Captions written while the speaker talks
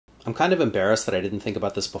I'm kind of embarrassed that I didn't think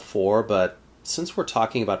about this before, but since we're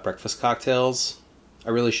talking about breakfast cocktails,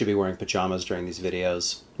 I really should be wearing pajamas during these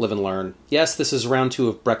videos. Live and learn. Yes, this is round 2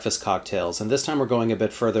 of breakfast cocktails, and this time we're going a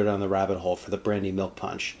bit further down the rabbit hole for the Brandy Milk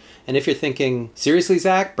Punch. And if you're thinking, seriously,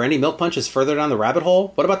 Zach, Brandy Milk Punch is further down the rabbit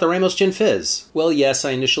hole? What about the Ramos Gin Fizz? Well, yes,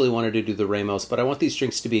 I initially wanted to do the Ramos, but I want these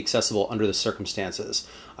drinks to be accessible under the circumstances.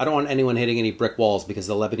 I don't want anyone hitting any brick walls because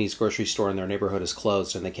the Lebanese grocery store in their neighborhood is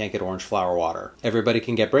closed and they can't get orange flower water. Everybody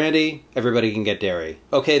can get brandy, everybody can get dairy.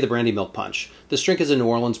 Okay, the Brandy Milk Punch. This drink is a New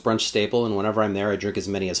Orleans brunch staple, and whenever I'm there, I drink as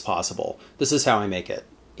many as possible. This is how I make it.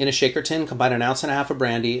 In a shaker tin, combine 1.5 ounces of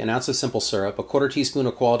brandy, 1 ounce of simple syrup, a 1/4 teaspoon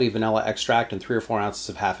of quality vanilla extract, and 3 or 4 ounces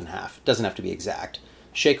of half and half. Doesn't have to be exact.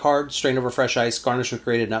 Shake hard, strain over fresh ice, garnish with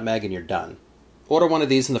grated nutmeg, and you're done. Order one of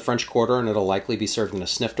these in the French Quarter and it'll likely be served in a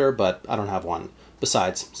snifter, but I don't have one.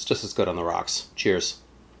 Besides, it's just as good on the rocks. Cheers.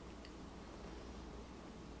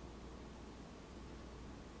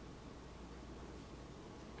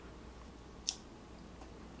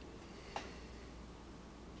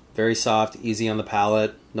 Very soft, easy on the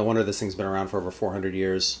palate. No wonder this thing's been around for over 400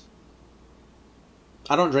 years.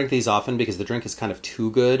 I don't drink these often because the drink is kind of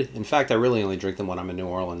too good. In fact, I really only drink them when I'm in New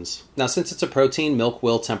Orleans. Now, since it's a protein, milk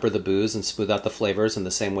will temper the booze and smooth out the flavors in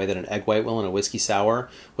the same way that an egg white will in a whiskey sour.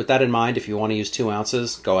 With that in mind, if you want to use 2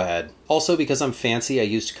 ounces, go ahead. Also, because I'm fancy, I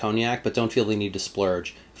used cognac, but don't feel the need to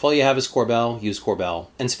splurge. If all you have is Corbel, use Corbel.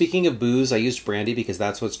 And speaking of booze, I used brandy because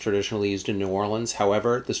that's what's traditionally used in New Orleans.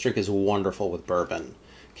 However, this drink is wonderful with bourbon.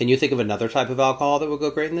 Can you think of another type of alcohol that would go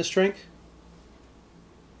great in this drink?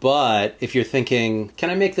 But if you're thinking, can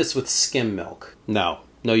I make this with skim milk? No.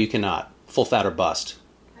 No, you cannot. Full fat or bust.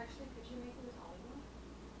 Actually, could you make it with olive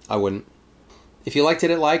oil? I wouldn't. If you liked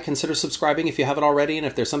it, consider subscribing if you haven't already, and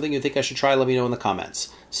if there's something you think I should try, let me know in the comments.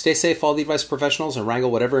 Stay safe, follow the advice of professionals, and wrangle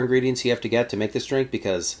whatever ingredients you have to get to make this drink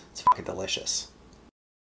because it's fucking delicious.